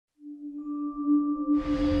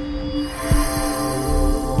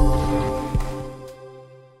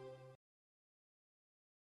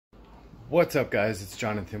What's up, guys? It's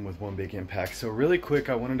Jonathan with One Big Impact. So really quick,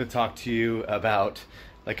 I wanted to talk to you about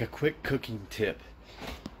like a quick cooking tip.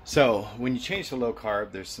 So when you change to low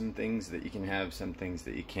carb, there's some things that you can have, some things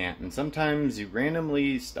that you can't, and sometimes you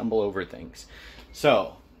randomly stumble over things.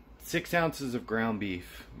 So 6 ounces of ground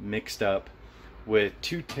beef mixed up with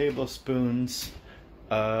 2 tablespoons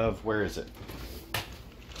of, where is it?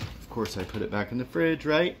 Of course I put it back in the fridge,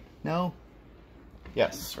 right? No?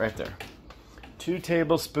 Yes, right there. 2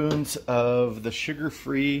 tablespoons of the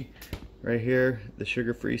sugar-free, right here, the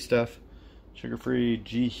sugar-free stuff, sugar-free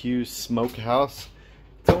G. Hughes Smokehouse.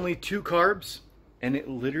 It's only 2 carbs, and it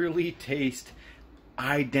literally tastes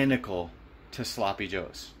identical to Sloppy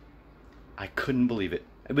Joe's. I couldn't believe it.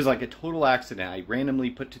 It was like a total accident. I randomly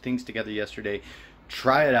put 2 things together yesterday.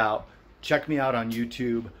 Try it out. Check me out on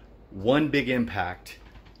YouTube. One Big Impact.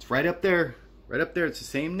 It's right up there. Right up there. It's the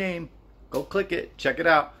same name. Go click it. Check it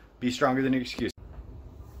out. Be stronger than your excuse.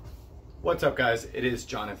 What's up, guys? It is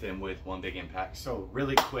Jonathan with One Big Impact. So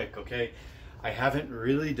really quick, okay? I haven't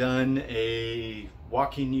really done a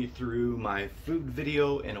walking you through my food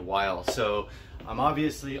video in a while. So I'm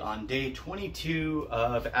obviously on day 22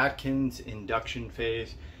 of Atkins induction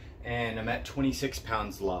phase, and I'm at 26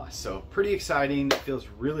 pounds lost. So pretty exciting. It feels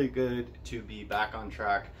really good to be back on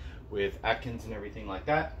track with Atkins and everything like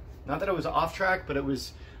that. Not that I was off track, but I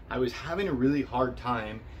was having a really hard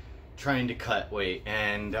time trying to cut weight,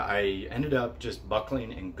 and I ended up just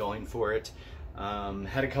buckling and going for it.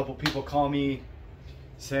 Had a couple people call me,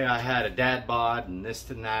 say I had a dad bod and this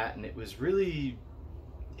and that, and it was really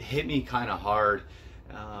hit me kind of hard.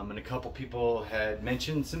 And a couple people had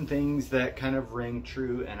mentioned some things that kind of rang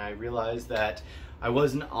true, and I realized that I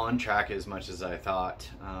wasn't on track as much as I thought,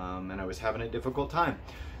 and I was having a difficult time.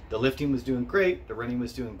 The lifting was doing great, the running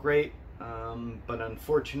was doing great, but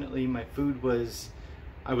unfortunately my food was,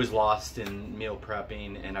 I was lost in meal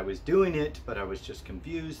prepping, and I was doing it, but I was just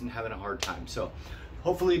confused and having a hard time. So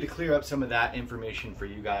hopefully to clear up some of that information for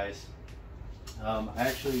you guys. I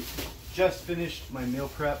actually just finished my meal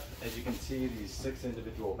prep. As you can see, these 6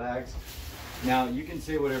 individual bags. Now you can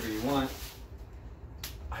say whatever you want.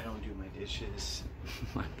 I don't do my dishes.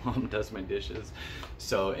 My mom does my dishes.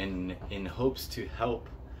 So in hopes to help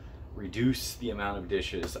reduce the amount of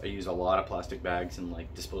dishes, I use a lot of plastic bags and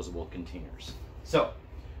like disposable containers. So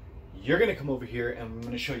you're gonna come over here and I'm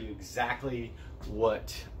gonna show you exactly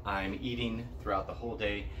what I'm eating throughout the whole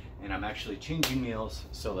day, and I'm actually changing meals,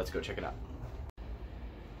 so let's go check it out.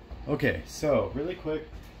 Okay, so really quick,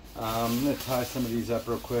 I'm gonna tie some of these up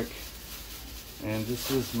real quick, and this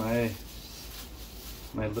is my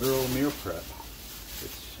literal meal prep.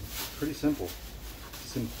 It's pretty simple,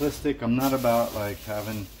 simplistic. I'm not about like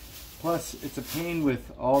having, plus it's a pain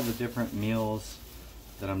with all the different meals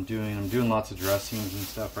that I'm doing lots of dressings and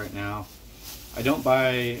stuff right now. I don't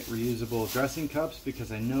buy reusable dressing cups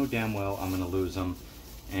because I know damn well I'm gonna lose them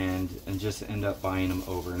and just end up buying them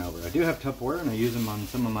over and over. I do have Tupperware and I use them on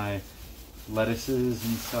some of my lettuces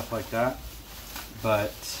and stuff like that,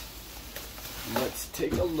 but let's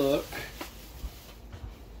take a look.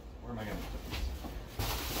 Where am I gonna put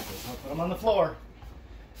these? I'll put them on the floor.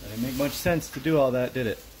 That didn't make much sense to do all that, did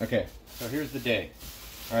it? Okay, so here's the day.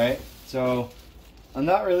 All right, so I'm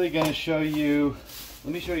not really going to show you,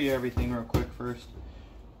 let me show you everything real quick first.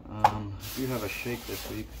 I do have a shake this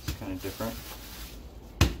week, it's kind of different.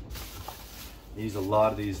 I use a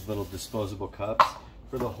lot of these little disposable cups.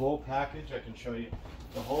 For the whole package, I can show you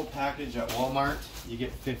the whole package at Walmart. You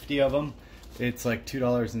get 50 of them. It's like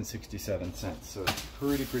 $2.67, so it's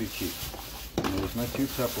pretty cheap. And there's my 2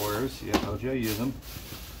 Tupperwares. Yeah, I told you I use them.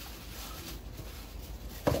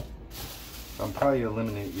 I'm probably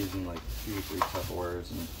eliminate using like 2 or 3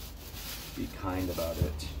 Tupperwares and be kind about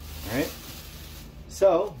it. All right.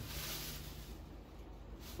 So,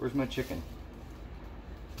 where's my chicken?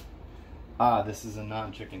 Ah, this is a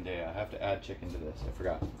non-chicken day. I have to add chicken to this. I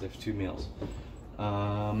forgot. There's 2 meals.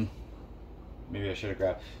 Maybe I should have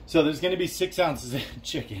grabbed. So there's going to be 6 ounces of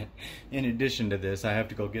chicken. In addition to this, I have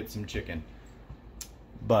to go get some chicken.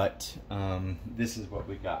 But this is what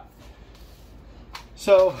we got.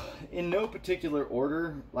 So, in no particular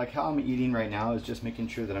order, like how I'm eating right now is just making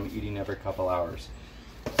sure that I'm eating every couple hours.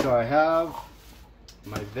 So I have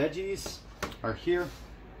my veggies are here.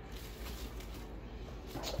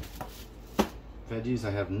 Veggies, I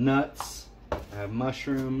have nuts, I have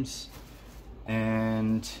mushrooms,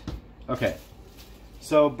 and okay.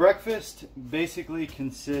 So breakfast basically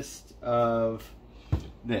consists of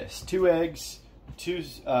this: 2 eggs, 2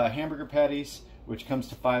 hamburger patties, which comes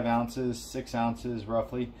to 5 ounces, 6 ounces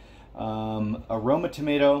roughly, a Roma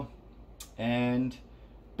tomato, and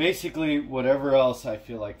basically whatever else I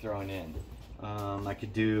feel like throwing in. I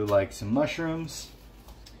could do like some mushrooms.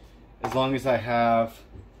 As long as I have,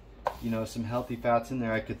 you know, some healthy fats in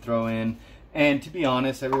there, I could throw in. And to be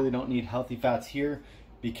honest, I really don't need healthy fats here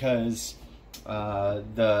because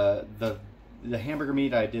the hamburger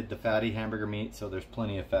meat, I did the fatty hamburger meat, so there's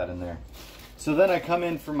plenty of fat in there. So then I come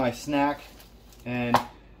in for my snack, and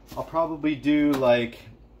I'll probably do like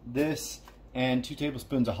this and 2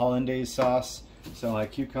 tablespoons of hollandaise sauce. So my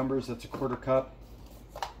cucumbers, that's a 1/4 cup.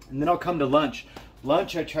 And then I'll come to lunch.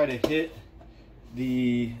 Lunch, I try to hit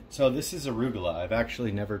so this is arugula. I've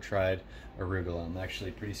actually never tried arugula. I'm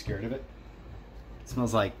actually pretty scared of it. It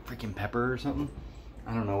smells like freaking pepper or something.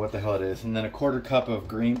 I don't know what the hell it is. And then a 1/4 cup of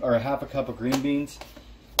green, or a 1/2 cup of green beans.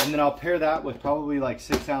 And then I'll pair that with probably like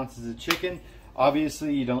 6 ounces of chicken.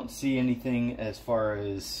 Obviously you don't see anything as far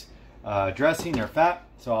as dressing or fat.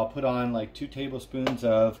 So I'll put on like 2 tablespoons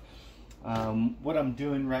of what I'm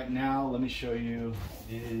doing right now. Let me show you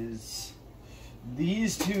is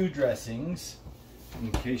these 2 dressings in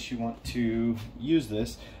case you want to use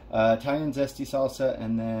this. Italian zesty salsa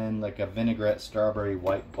and then like a vinaigrette strawberry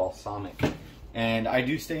white balsamic. And I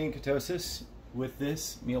do stay in ketosis with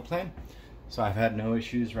this meal plan, so I've had no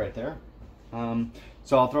issues right there.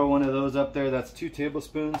 So I'll throw one of those up there. That's 2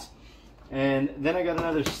 tablespoons. And then I got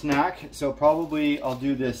another snack. So probably I'll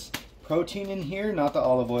do this protein in here, not the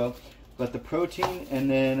olive oil, but the protein, and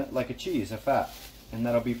then like a cheese, a fat. And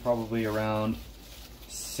that'll be probably around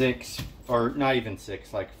 6, or not even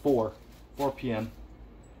 6, like 4 p.m.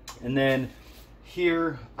 And then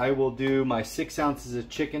here I will do my 6 ounces of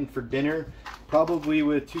chicken for dinner, probably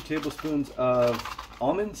with 2 tablespoons of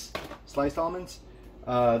almonds, sliced almonds,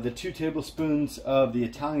 the 2 tablespoons of the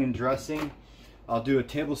Italian dressing. I'll do a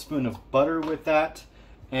tablespoon of butter with that,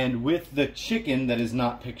 and with the chicken that is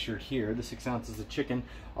not pictured here, the 6 ounces of chicken,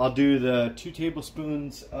 I'll do the 2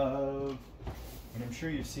 tablespoons of, and I'm sure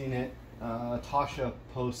you've seen it, Tasha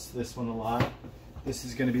posts this one a lot. This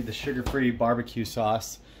is going to be the sugar-free barbecue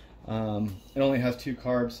sauce. It only has 2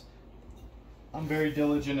 carbs. I'm very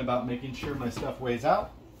diligent about making sure my stuff weighs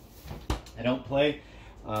out. I don't play.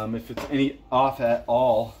 If it's any off at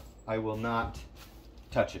all, I will not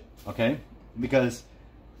touch it, okay? Because,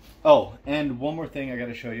 oh, and one more thing I got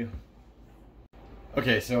to show you.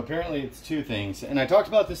 Okay, so apparently it's 2 things. And I talked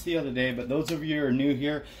about this the other day, but those of you who are new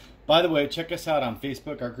here, by the way, check us out on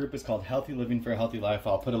Facebook. Our group is called Healthy Living for a Healthy Life.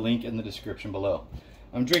 I'll put a link in the description below.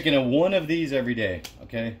 I'm drinking one of these every day,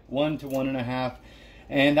 okay? 1 to 1.5.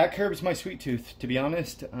 And that curbs my sweet tooth. To be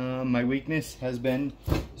honest, my weakness has been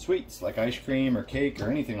sweets, like ice cream or cake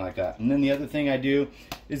or anything like that. And then the other thing I do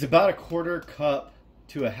is about a 1/4 cup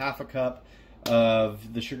to a 1/2 cup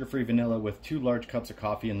of the sugar-free vanilla with 2 large cups of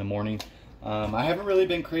coffee in the morning. I haven't really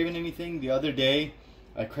been craving anything. The other day,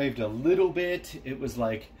 I craved a little bit. It was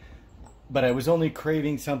like, but I was only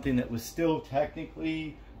craving something that was still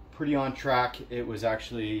technically pretty on track. It was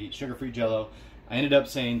actually sugar-free Jell-O. I ended up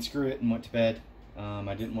saying screw it and went to bed.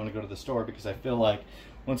 I didn't want to go to the store because I feel like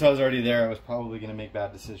once I was already there, I was probably going to make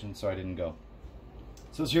bad decisions, so I didn't go.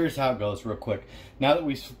 So here's how it goes real quick. Now that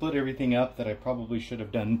we split everything up that I probably should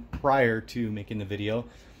have done prior to making the video,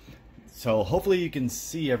 so hopefully you can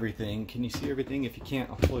see everything. Can you see everything? If you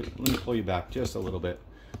can't, let me pull you back just a little bit.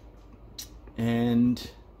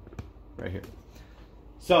 And right here.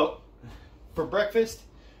 So for breakfast,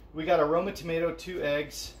 we got a Roma tomato, 2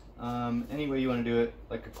 eggs, any way you want to do it,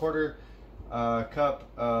 like a 1/4 cup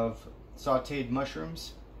of sauteed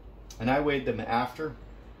mushrooms, and I weighed them after.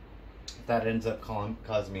 If that ends up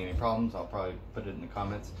causing me any problems, I'll probably put it in the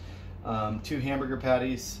comments. 2 hamburger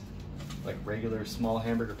patties, like regular small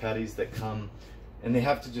hamburger patties that come, and they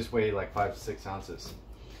have to just weigh like 5 to 6 ounces.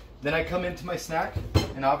 Then I come into my snack,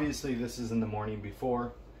 and obviously this is in the morning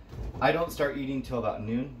before. I don't start eating till about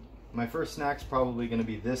noon. My first snack's probably going to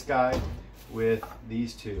be this guy with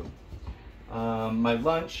these 2. My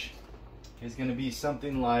lunch is going to be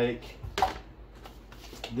something like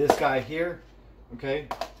this guy here, okay?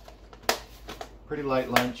 Pretty light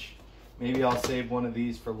lunch. Maybe I'll save one of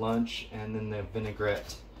these for lunch, and then the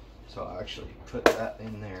vinaigrette. So I'll actually put that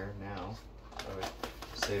in there now, so it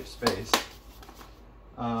saves space.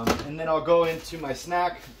 And then I'll go into my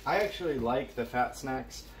snack. I actually like the fat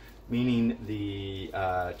snacks, meaning the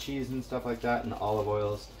cheese and stuff like that, and the olive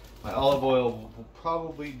oils. My olive oil will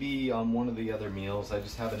probably be on one of the other meals. I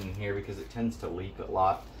just have it in here because it tends to leak a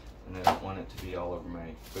lot, and I don't want it to be all over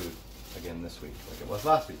my food again this week like it was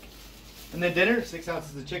last week. And then dinner, 6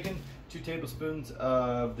 ounces of chicken, 2 tablespoons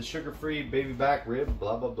of the sugar-free baby back rib,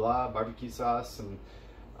 blah, blah, blah, barbecue sauce, and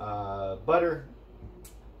butter,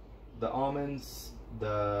 the almonds,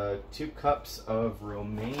 the 2 cups of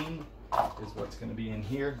romaine is what's going to be in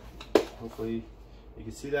here. Hopefully You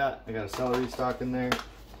can see that. I got a celery stalk in there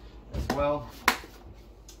as well.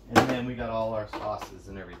 And then we got all our sauces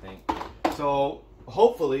and everything. So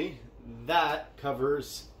hopefully that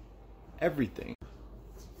covers everything.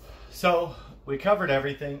 So we covered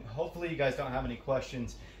everything. Hopefully you guys don't have any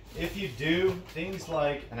questions. If you do, things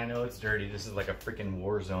like, and I know it's dirty, this is like a freaking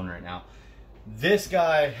war zone right now. This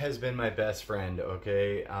guy has been my best friend,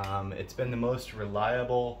 okay? It's been the most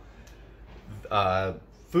reliable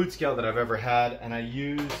food scale that I've ever had, and I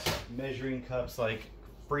use measuring cups like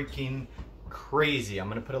freaking crazy. I'm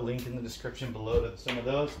gonna put a link in the description below to some of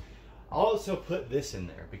those. I'll also put this in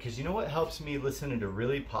there because you know what helps me listen to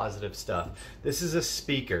really positive stuff? This is a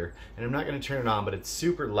speaker, and I'm not gonna turn it on, but it's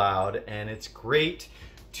super loud, and it's great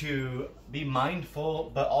to be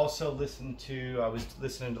mindful, but also listen to, I was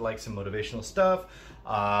listening to like some motivational stuff,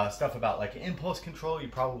 stuff about like impulse control. You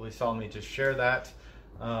probably saw me just share that.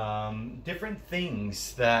 Different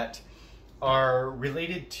things that are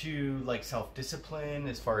related to like self-discipline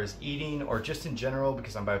as far as eating, or just in general,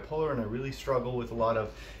 because I'm bipolar and I really struggle with a lot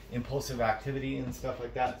of impulsive activity and stuff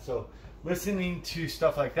like that. So listening to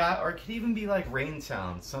stuff like that, or it could even be like rain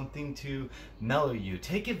sounds, something to mellow you.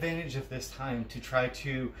 Take advantage of this time to try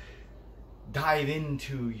to dive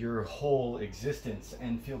into your whole existence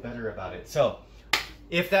and feel better about it. So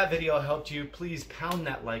if that video helped you, please pound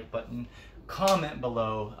that like button. Comment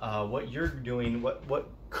below what you're doing, what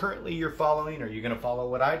currently you're following. Are you going to follow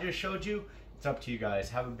what I just showed you? It's up to you guys.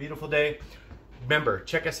 Have a beautiful day. Remember,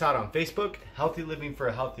 check us out on Facebook, Healthy Living for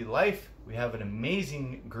a Healthy Life. We have an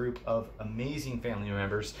amazing group of amazing family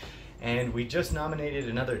members, and we just nominated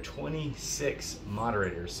another 26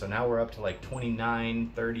 moderators. So now we're up to like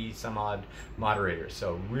 29, 30 some odd moderators.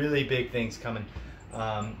 So really big things coming.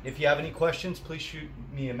 If you have any questions, please shoot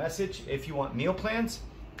me a message. If you want meal plans,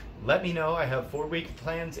 let me know. I have 4-week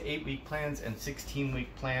plans, 8-week plans, and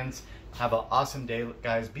 16-week plans. Have an awesome day,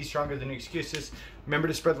 guys. Be stronger than excuses. Remember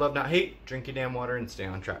to spread love, not hate. Drink your damn water and stay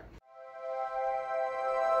on track.